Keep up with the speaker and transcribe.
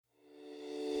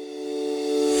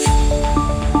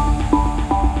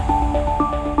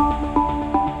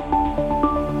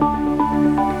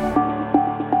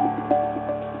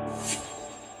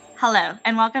Hello,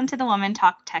 and welcome to the Women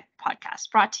Talk Tech podcast,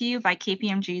 brought to you by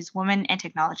KPMG's Women and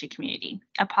Technology Community,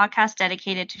 a podcast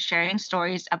dedicated to sharing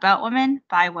stories about women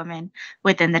by women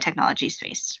within the technology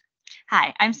space.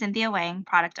 Hi, I'm Cynthia Wang,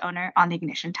 product owner on the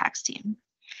Ignition Tax team.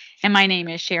 And my name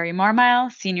is Shery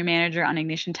Mormile, Senior Manager on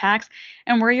Ignition Tax,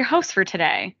 and we're your hosts for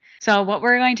today. So, what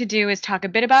we're going to do is talk a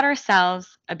bit about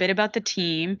ourselves, a bit about the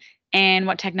team, and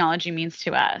what technology means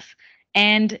to us.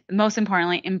 And most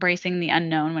importantly, embracing the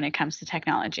unknown when it comes to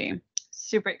technology.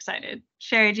 Super excited.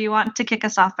 Shery, do you want to kick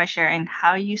us off by sharing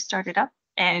how you started up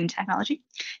in technology?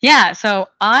 Yeah, so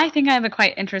I think I have a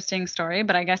quite interesting story,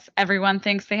 but I guess everyone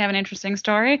thinks they have an interesting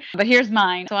story. But here's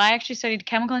mine. So I actually studied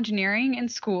chemical engineering in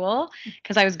school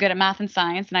because I was good at math and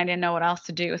science and I didn't know what else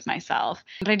to do with myself.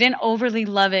 But I didn't overly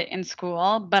love it in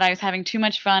school, but I was having too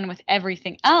much fun with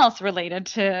everything else related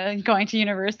to going to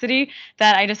university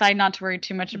that I decided not to worry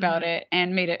too much about it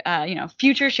and made it,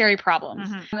 future Shery problems.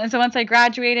 And so once I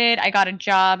graduated, I got a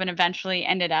job and eventually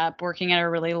ended up working at a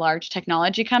really large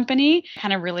technology company.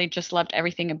 Kind of really just loved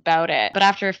everything about it. But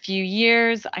after a few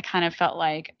years, I kind of felt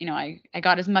like, I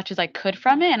got as much as I could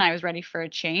from it and I was ready for a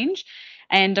change.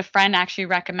 And a friend actually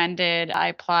recommended I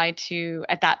apply to,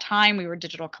 at that time, we were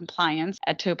digital compliance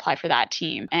to apply for that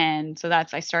team. And so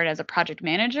I started as a project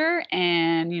manager.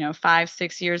 And, 5,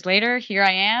 6 years later, here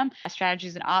I am, a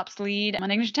strategies and ops lead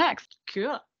on Ignition Tax.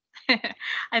 Cool.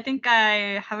 I think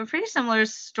I have a pretty similar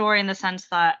story in the sense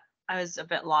that I was a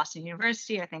bit lost in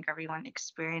university. I think everyone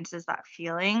experiences that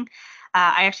feeling.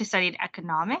 I actually studied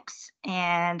economics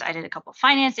and I did a couple of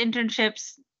finance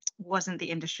internships. Wasn't the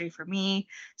industry for me.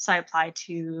 So I applied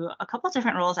to a couple of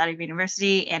different roles out of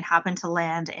university and happened to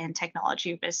land in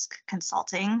technology risk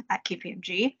consulting at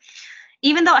KPMG.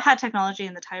 Even though it had technology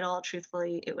in the title,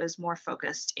 truthfully, it was more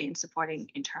focused in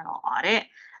supporting internal audit.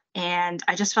 And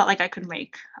I just felt like I could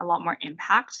make a lot more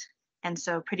impact. And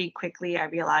so pretty quickly, I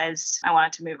realized I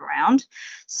wanted to move around.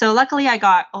 So luckily, I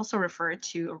got also referred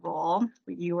to a role.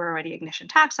 You were already Ignition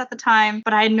Tax at the time,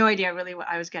 but I had no idea really what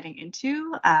I was getting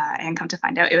into. And come to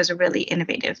find out, it was a really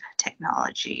innovative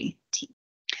technology team.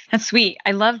 That's sweet.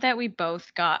 I love that we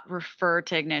both got referred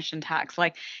to Ignition Tax.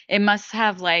 Like it must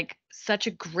have like such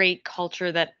a great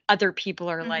culture that other people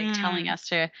are like telling us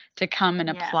to come and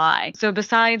apply. So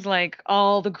besides like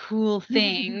all the cool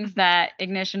things that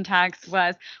Ignition Tax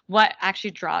was, what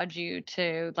actually drawed you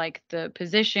to like the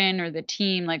position or the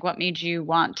team? Like what made you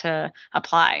want to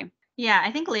apply? Yeah,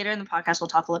 I think later in the podcast, we'll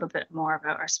talk a little bit more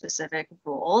about our specific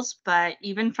roles. But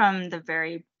even from the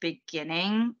very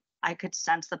beginning, I could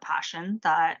sense the passion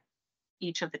that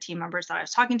each of the team members that I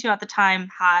was talking to at the time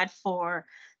had for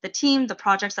the team, the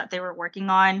projects that they were working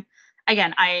on.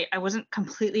 Again, I wasn't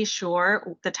completely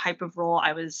sure the type of role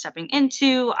I was stepping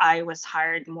into. I was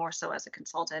hired more so as a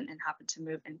consultant and happened to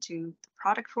move into the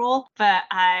product role. But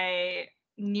I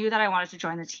knew that I wanted to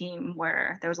join the team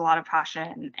where there was a lot of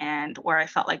passion and where I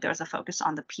felt like there was a focus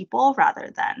on the people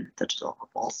rather than the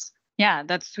deliverables. Yeah,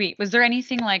 that's sweet. Was there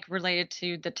anything like related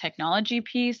to the technology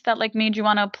piece that like made you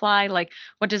want to apply? Like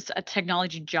what does a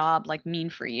technology job like mean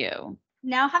for you?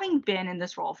 Now, having been in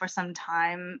this role for some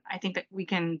time, I think that we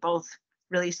can both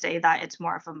really say that it's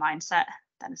more of a mindset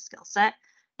than a skill set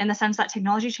in the sense that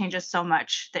technology changes so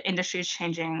much. The industry is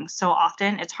changing so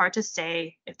often. It's hard to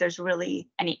say if there's really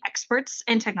any experts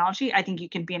in technology. I think you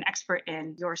can be an expert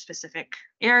in your specific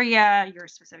area, your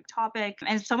specific topic,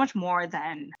 and it's so much more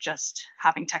than just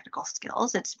having technical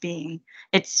skills. It's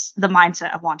the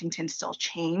mindset of wanting to instill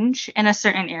change in a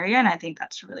certain area. And I think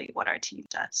that's really what our team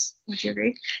does. Would you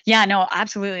agree? Yeah, no,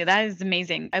 absolutely. That is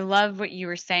amazing. I love what you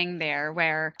were saying there,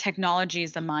 where technology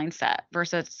is the mindset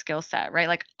versus skill set, right?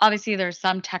 Like, obviously, there's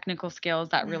some technical skills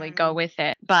that really go with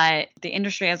it, but the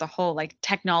industry as a whole, like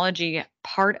technology,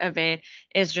 part of it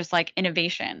is just like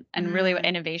innovation. And really, what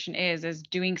innovation is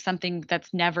doing something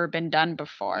that's never been done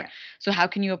before. So, how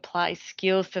can you apply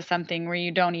skills to something where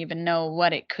you don't even know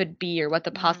what it could be or what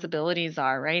the possibilities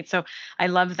are, right? So, I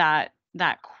love that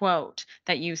quote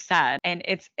that you said, and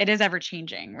it is ever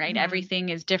changing, right? Everything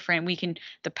is different.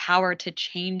 The power to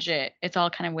change it's all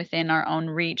kind of within our own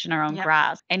reach and our own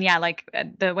grasp. And yeah, like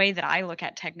the way that I look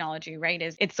at technology, right,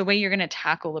 is it's the way you're going to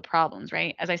tackle the problems,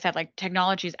 right? As I said, like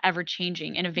technology is ever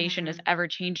changing, innovation is ever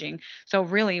changing. So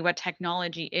really what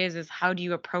technology is how do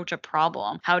you approach a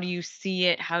problem? How do you see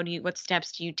it? What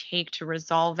steps do you take to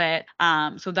resolve it?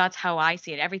 So that's how I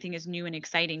see it. Everything is new and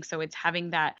exciting, so it's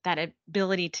having that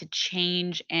ability to change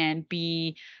and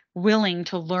be willing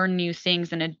to learn new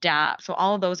things and adapt. So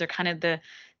all of those are kind of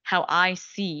how I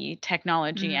see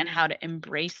technology and how to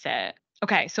embrace it.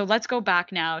 Okay, so let's go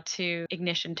back now to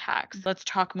Ignition Tax. Let's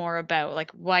talk more about like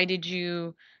why did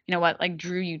what like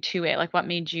drew you to it? Like what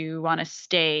made you want to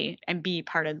stay and be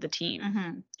part of the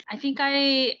team? I think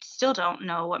I still don't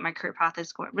know what my career path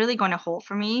is really going to hold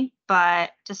for me,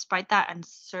 but despite that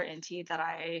uncertainty that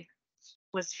I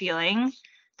was feeling,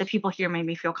 the people here made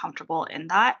me feel comfortable in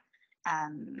that.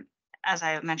 Um, as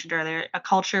I mentioned earlier, a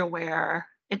culture where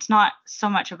it's not so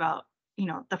much about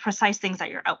the precise things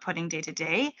that you're outputting day to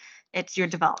day. It's your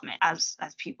development as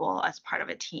people, as part of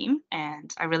a team,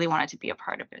 and I really wanted to be a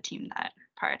part of a team that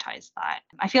prioritized that.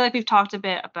 I feel like we've talked a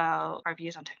bit about our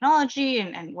views on technology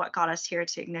and what got us here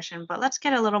to Ignition, but let's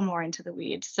get a little more into the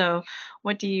weeds. So,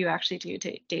 what do you actually do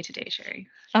day to day, Sherry?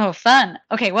 Oh, fun.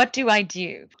 Okay, what do I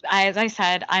do? As I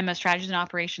said, I'm a strategy and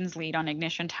operations lead on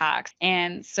Ignition Tax.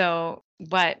 And so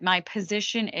what my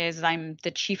position is I'm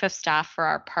the chief of staff for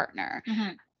our partner. Hmm.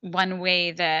 One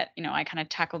way that, I kind of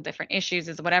tackle different issues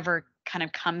is whatever kind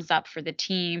of comes up for the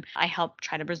team, I help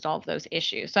try to resolve those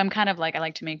issues. So I'm kind of like, I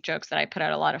like to make jokes that I put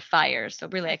out a lot of fires. So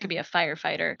really, I could be a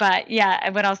firefighter. But yeah,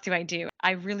 what else do I do?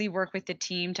 I really work with the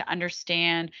team to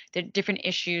understand the different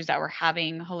issues that we're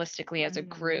having holistically as a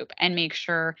group and make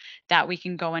sure that we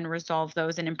can go and resolve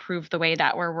those and improve the way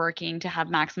that we're working to have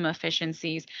maximum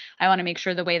efficiencies. I want to make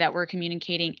sure the way that we're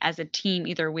communicating as a team,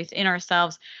 either within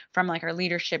ourselves, from like our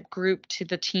leadership group to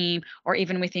the team, or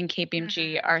even within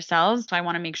KPMG Hmm. ourselves. So I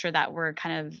want to make sure that we're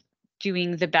kind of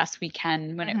doing the best we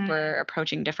can when we're Hmm.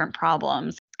 approaching different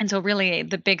problems. And so, really,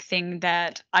 the big thing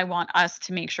that I want us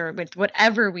to make sure with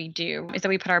whatever we do is that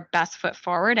we put our best foot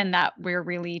forward and that we're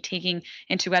really taking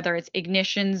into whether it's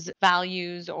Ignition's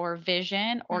values or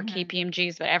vision or Hmm.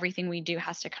 KPMG's, but everything we do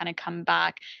has to kind of come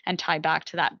back and tie back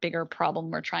to that bigger problem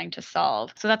we're trying to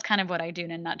solve. So, that's kind of what I do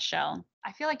in a nutshell.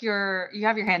 I feel like you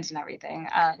have your hands in everything.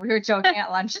 We were joking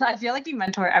at lunch. I feel like you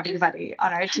mentor everybody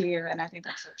on our team, and I think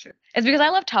that's so true. It's because I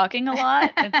love talking a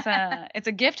lot. It's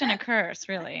a gift and a curse,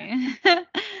 really.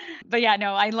 But yeah,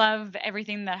 no, I love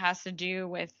everything that has to do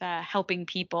with helping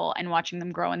people and watching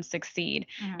them grow and succeed.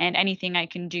 Mhm. And anything I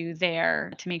can do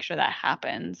there to make sure that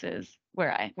happens is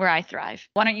where I thrive.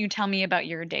 Why don't you tell me about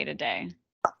your day to day?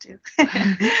 Love to.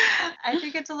 I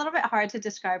think it's a little bit hard to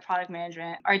describe product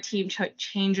management. Our team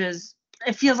changes.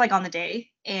 It feels like on the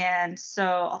day, and so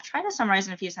I'll try to summarize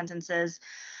in a few sentences.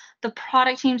 The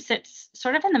product team sits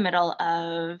sort of in the middle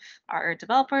of our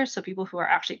developers, so people who are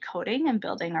actually coding and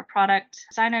building our product.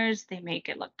 Designers, they make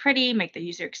it look pretty, make the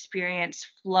user experience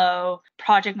flow.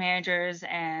 Project managers,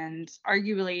 and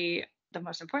arguably the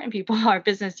most important people are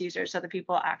business users, so the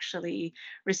people actually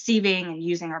receiving and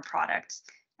using our product.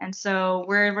 And so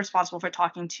we're responsible for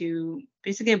talking to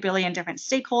basically a billion different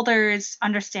stakeholders,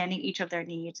 understanding each of their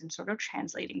needs and sort of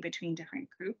translating between different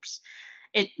groups.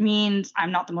 It means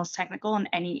I'm not the most technical in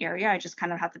any area. I just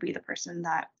kind of have to be the person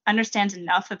that understands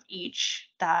enough of each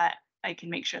that I can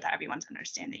make sure that everyone's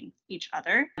understanding each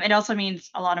other. It also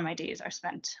means a lot of my days are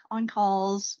spent on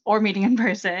calls or meeting in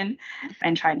person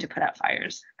and trying to put out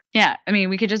fires. Yeah, I mean,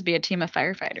 we could just be a team of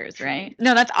firefighters, right?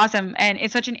 No, that's awesome. And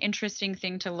it's such an interesting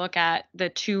thing to look at the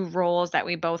two roles that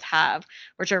we both have,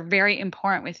 which are very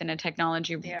important within a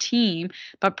technology Yeah. team,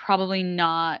 but probably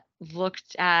not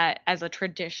looked at as a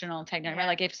traditional technology, right? Yeah.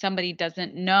 Like if somebody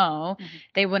doesn't know, Mhm.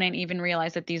 they wouldn't even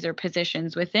realize that these are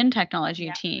positions within technology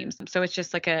Yeah. teams. So it's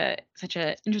just like such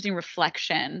a interesting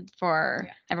reflection for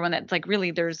Yeah. everyone that's like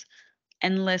really there's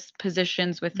endless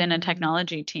positions within a Mhm.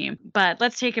 technology team. But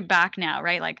let's take it back now,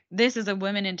 right? Like this is a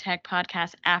women in tech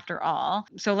podcast after all.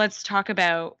 So let's talk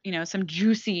about, some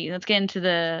juicy, let's get into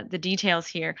the details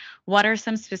here. What are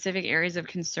some specific areas of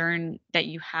concern that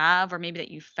you have or maybe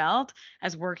that you felt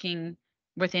as working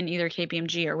within either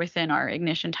KPMG or within our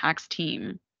Ignition Tax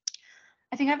team?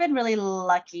 I think I've been really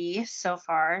lucky so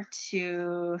far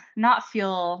to not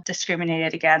feel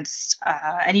discriminated against,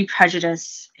 any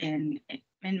prejudice in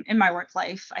my work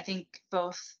life. I think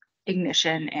both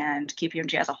Ignition and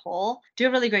KPMG as a whole do a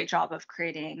really great job of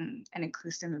creating an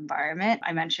inclusive environment.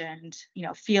 I mentioned,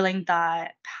 feeling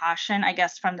that passion, I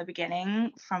guess, from the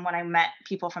beginning, from when I met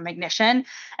people from Ignition,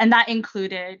 and that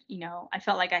included, I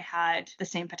felt like I had the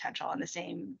same potential and the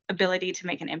same ability to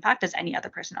make an impact as any other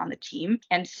person on the team.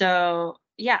 And so,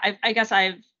 yeah, I guess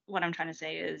what I'm trying to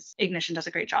say is Ignition does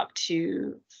a great job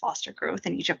to foster growth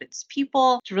in each of its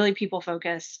people. It's really people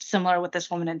focused, similar with this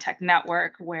Woman in Tech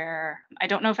network, where I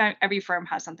don't know if every firm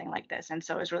has something like this. And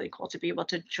so it's really cool to be able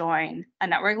to join a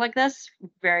network like this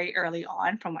very early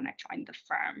on from when I joined the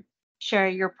firm. share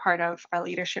you're part of our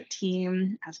leadership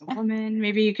team as a woman.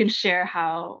 Maybe you can share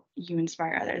how you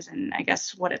inspire others and I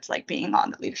guess what it's like being on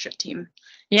the leadership team.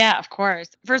 Yeah, of course.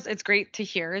 First, it's great to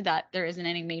hear that there isn't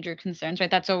any major concerns,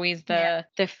 right? That's always Yeah.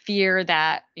 the fear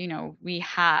that, we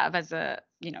have as a,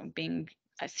 being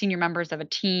senior members of a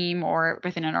team or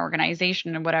within an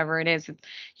organization and whatever it is.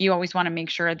 You always want to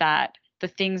make sure that the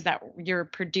things that you're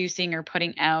producing or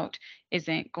putting out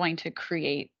isn't going to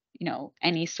create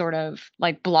any sort of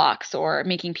like blocks or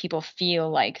making people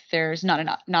feel like there's not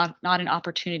an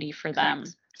opportunity for them.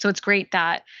 Correct. So it's great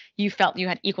that you felt you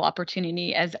had equal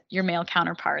opportunity as your male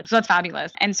counterparts. So that's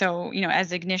fabulous. And so,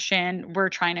 as Ignition, we're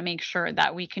trying to make sure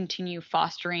that we continue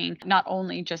fostering not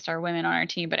only just our women on our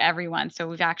team, but everyone. So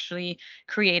we've actually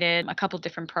created a couple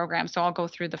different programs. So I'll go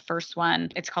through the first one.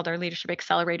 It's called our Leadership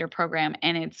Accelerator Program,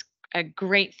 and it's a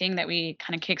great thing that we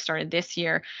kind of kickstarted this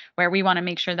year where we want to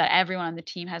make sure that everyone on the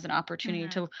team has an opportunity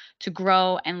Mhm. to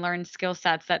grow and learn skill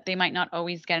sets that they might not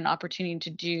always get an opportunity to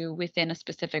do within a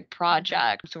specific Mhm.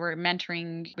 project. So we're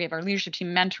mentoring, we have our leadership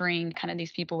team mentoring kind of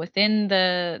these people within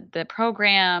the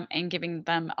program and giving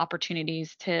them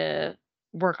opportunities to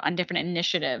work on different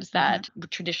initiatives Mhm. that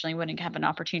traditionally wouldn't have an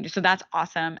opportunity. So that's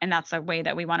awesome. And that's a way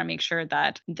that we want to make sure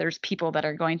that there's people that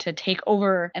are going to take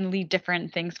over and lead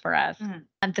different things for us. Mhm.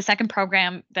 And the second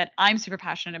program that I'm super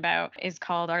passionate about is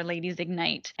called our Ladies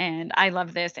Ignite. And I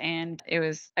love this. And it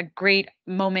was a great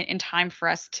moment in time for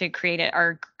us to create it.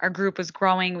 Our group was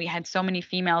growing. We had so many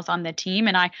females on the team.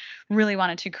 And I really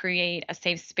wanted to create a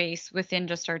safe space within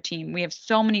just our team. We have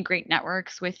so many great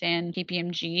networks within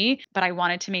KPMG, but I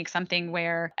wanted to make something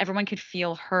where everyone could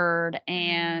feel heard Mhm.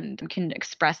 and can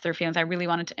express their feelings. I really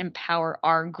wanted to empower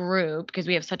our group because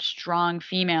we have such strong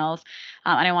females,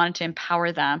 and I wanted to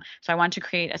empower them. So I wanted to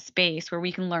create a space where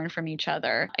we can learn from each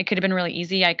other. It could have been really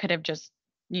easy. I could have just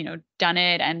done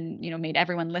it and made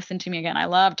everyone listen to me again. I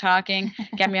love talking.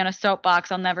 Get me on a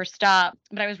soapbox, I'll never stop.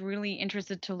 But I was really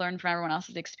interested to learn from everyone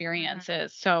else's Mhm.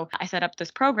 experiences. So I set up this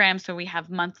program so we have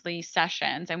monthly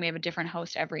sessions and we have a different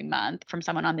host every month from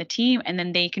someone on the team, and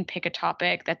then they can pick a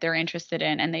topic that they're interested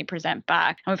in and they present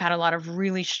back. And we've had a lot of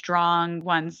really strong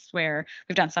ones where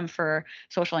we've done some for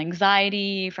social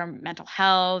anxiety, from mental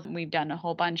health. We've done a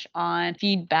whole bunch on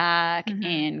feedback Mhm.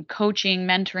 and coaching,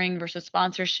 mentoring versus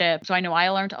sponsorship. So I know I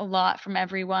learned a lot from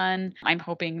everyone. I'm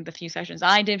hoping the few sessions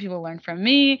I did, people learn from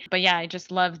me. But yeah, I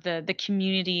just love the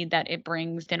community that it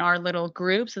brings in our little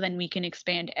group. So then we can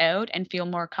expand out and feel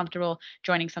more comfortable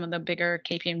joining some of the bigger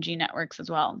KPMG networks as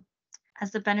well.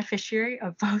 As the beneficiary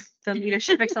of both the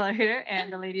Leadership Accelerator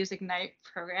and the Ladies Ignite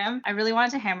program, I really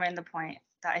wanted to hammer in the point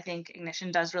that I think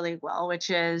Ignition does really well,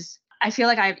 which is I feel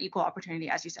like I have equal opportunity,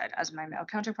 as you said, as my male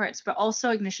counterparts, but also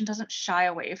Ignition doesn't shy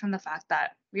away from the fact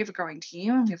that we have a growing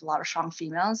team. We have a lot of strong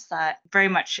females that very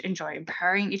much enjoy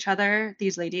empowering each other.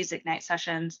 These Ladies Ignite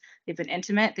sessions, they've been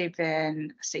intimate, they've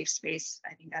been a safe space,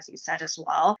 I think, as you said as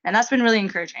well. And that's been really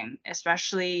encouraging,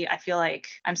 especially I feel like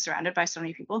I'm surrounded by so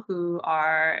many people who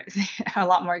are a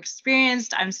lot more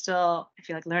experienced. I'm still, I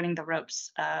feel like, learning the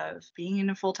ropes of being in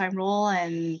a full-time role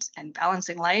and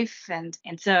balancing life. And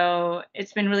so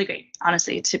it's been really great,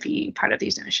 honestly, to be part of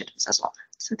these initiatives as well.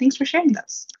 So thanks for sharing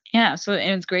those. Yeah, so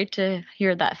and it's great to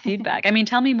hear that feedback. I mean,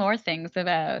 tell me more things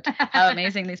about how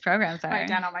amazing these programs Write are.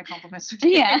 down all my compliments for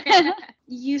you. Yeah.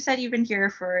 You said you've been here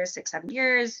for 6, 7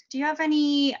 years. Do you have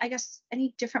any, I guess,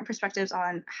 any different perspectives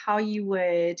on how you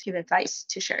would give advice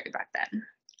to Sherry back then?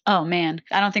 Oh man,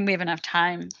 I don't think we have enough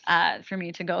time for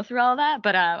me to go through all that,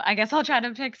 but I guess I'll try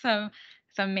to pick some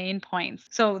main points.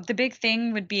 So the big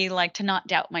thing would be like to not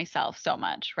doubt myself so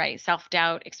much, right? Self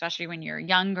doubt, especially when you're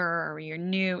younger or you're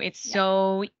new, it's Yeah.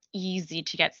 so easy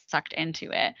to get sucked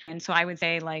into it. And so I would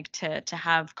say like to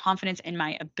have confidence in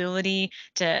my ability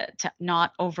to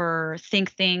not overthink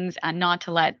things and not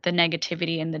to let the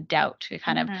negativity and the doubt to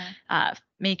kind of Mhm.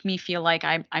 make me feel like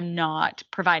I'm not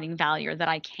providing value or that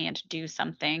I can't do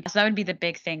something. So that would be the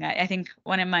big thing. I think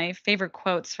one of my favorite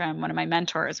quotes from one of my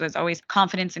mentors was always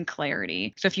confidence and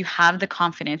clarity. So if you have the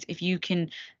confidence, if you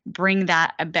can bring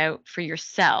that about for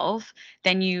yourself,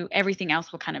 then everything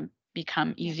else will kind of become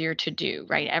Yeah. easier to do,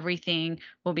 right? Everything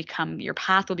will become your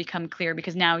path will become clear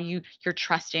because now you're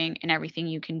trusting in everything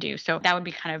you can do. So that would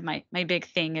be kind of my big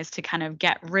thing is to kind of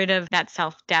get rid of that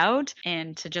self-doubt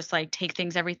and to just like take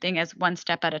things everything as one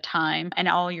step at a time, and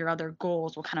all your other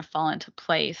goals will kind of fall into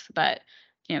place. But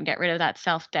get rid of that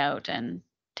self-doubt and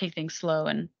take things slow,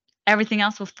 and everything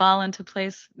else will fall into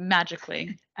place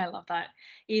magically. I love that.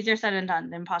 Easier said than done.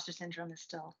 The imposter syndrome is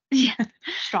still Yeah.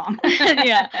 strong.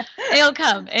 Yeah. It'll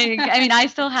come. I mean, I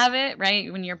still have it,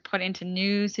 right? When you're put into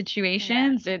new Yeah.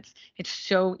 situations, it's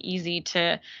so easy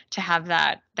to have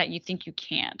that you think you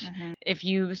can't. Mhm. If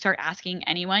you start asking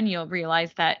anyone, you'll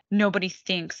realize that nobody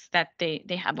thinks that they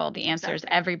have all the answers.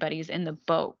 Exactly. Everybody's in the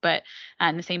boat, but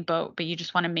in the same boat, but you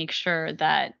just want to make sure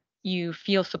that you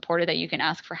feel supported, that you can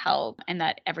ask for help, and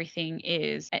that everything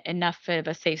is enough of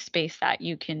a safe space that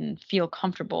you can feel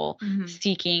comfortable Mhm.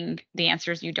 seeking the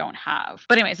answers you don't have.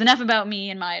 But anyways, enough about me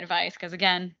and my advice, because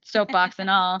again, soapbox and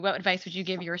all. What advice would you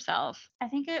give yourself? I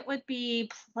think it would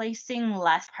be placing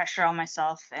less pressure on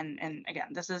myself. And again,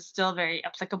 this is still very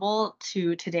applicable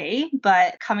to today,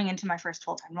 but coming into my first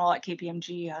full-time role at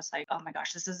KPMG, I was like, oh my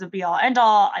gosh, this is the be all end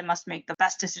all. I must make the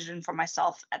best decision for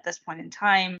myself at this point in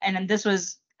time. And then this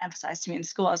was emphasized to me in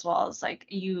school as well. As like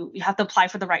you have to apply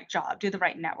for the right job, do the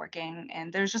right networking,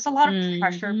 and there's just a lot of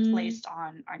pressure Mhm. placed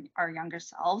on our younger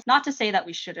selves. Not to say that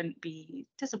we shouldn't be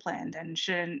disciplined and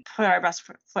shouldn't put our best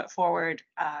foot forward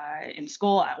in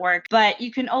school, at work, but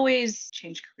you can always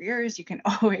change careers. You can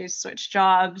always switch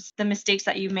jobs. The mistakes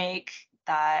that you make,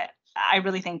 that I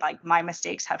really think like my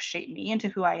mistakes have shaped me into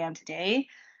who I am today.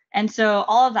 And so,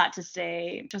 all of that to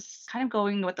say, just kind of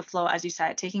going with the flow, as you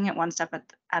said, taking it one step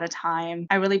at a time.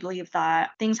 I really believe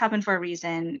that things happen for a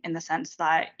reason, in the sense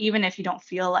that even if you don't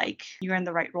feel like you're in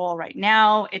the right role right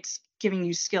now, it's giving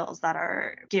you skills that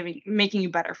are making you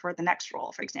better for the next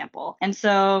role, for example. And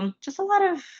so, just a lot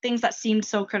of things that seemed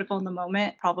so critical in the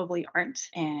moment probably aren't,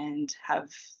 and have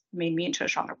made me into a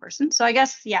stronger person. So I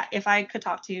guess, yeah, if I could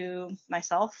talk to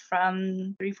myself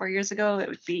from 3, 4 years ago, it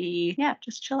would be, yeah,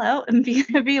 just chill out and be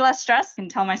less stressed, and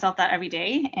tell myself that every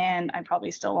day. And I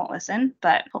probably still won't listen,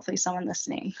 but hopefully someone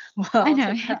listening I will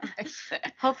know. take Yeah. that advice.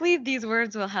 Hopefully these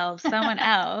words will help someone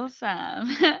else.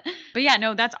 But yeah,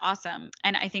 no, that's awesome.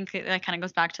 And I think that kind of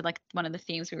goes back to like one of the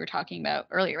themes we were talking about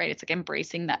earlier, right? It's like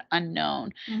embracing that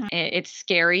unknown. Mhm, It's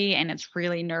scary and it's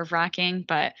really nerve wracking,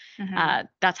 but mhm.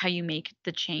 that's how you make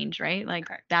the change, right? Like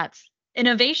Correct. that's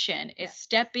innovation is Yeah.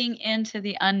 stepping into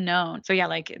the unknown. So yeah,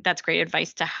 like that's great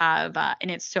advice to have.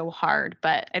 And it's so hard,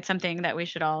 but it's something that we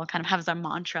should all kind of have as a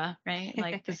mantra, right?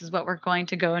 Like this is what we're going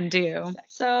to go and do.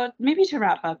 So maybe to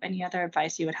wrap up, any other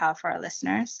advice you would have for our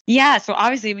listeners? Yeah, so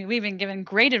obviously we've been given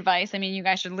great advice. I mean, you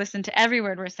guys should listen to every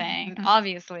word we're saying,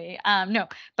 obviously. No,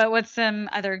 but what's some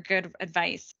other good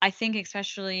advice? I think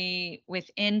especially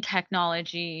within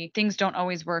technology, things don't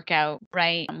always work out,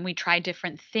 right? We try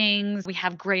different things, we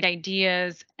have great ideas,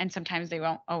 and sometimes they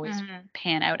won't always Mhm.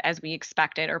 pan out as we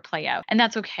expected or play out. And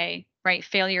that's okay. Right,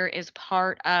 failure is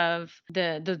part of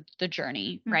the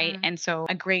journey, right? Mhm. And so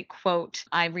a great quote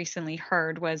I recently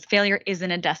heard was, failure isn't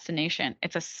a destination,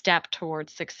 it's a step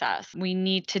towards success. We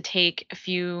need to take a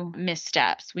few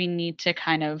missteps, we need to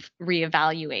kind of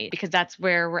reevaluate, because that's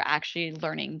where we're actually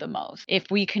learning the most. If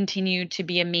we continue to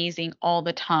be amazing all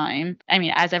the time, I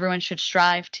mean, as everyone should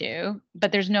strive to,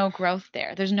 but there's no growth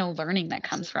there, there's no learning that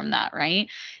comes from that, right?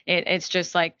 It's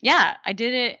just like, yeah, I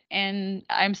did it and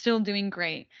I'm still doing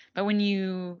great. But when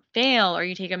you fail or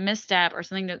you take a misstep or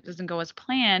something that doesn't go as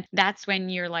planned, that's when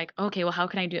you're like, okay, well, how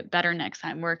can I do it better next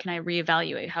time? Where can I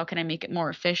reevaluate? How can I make it more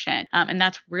efficient? And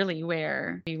that's really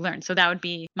where you learn. So that would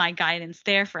be my guidance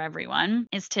there for everyone,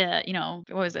 is to,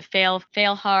 what was it? Fail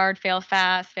hard, fail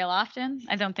fast, fail often.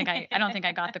 I don't think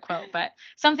I got the quote, but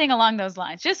something along those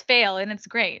lines. Just fail and it's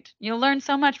great. You'll learn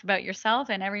so much about yourself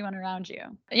and everyone around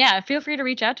you. But yeah, feel free to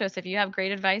reach out to us if you have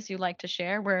great advice you'd like to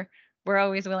share. We're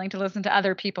always willing to listen to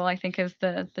other people, I think, is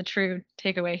the true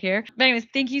takeaway here. But anyways,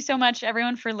 thank you so much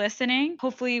everyone for listening.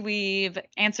 Hopefully we've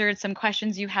answered some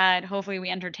questions you had. Hopefully we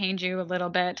entertained you a little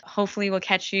bit. Hopefully we'll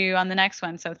catch you on the next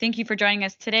one. So thank you for joining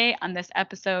us today on this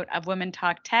episode of Women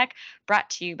Talk Tech,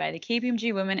 brought to you by the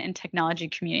KPMG Women in Technology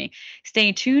community.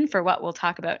 Stay tuned for what we'll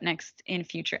talk about next in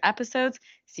future episodes.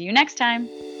 See you next time.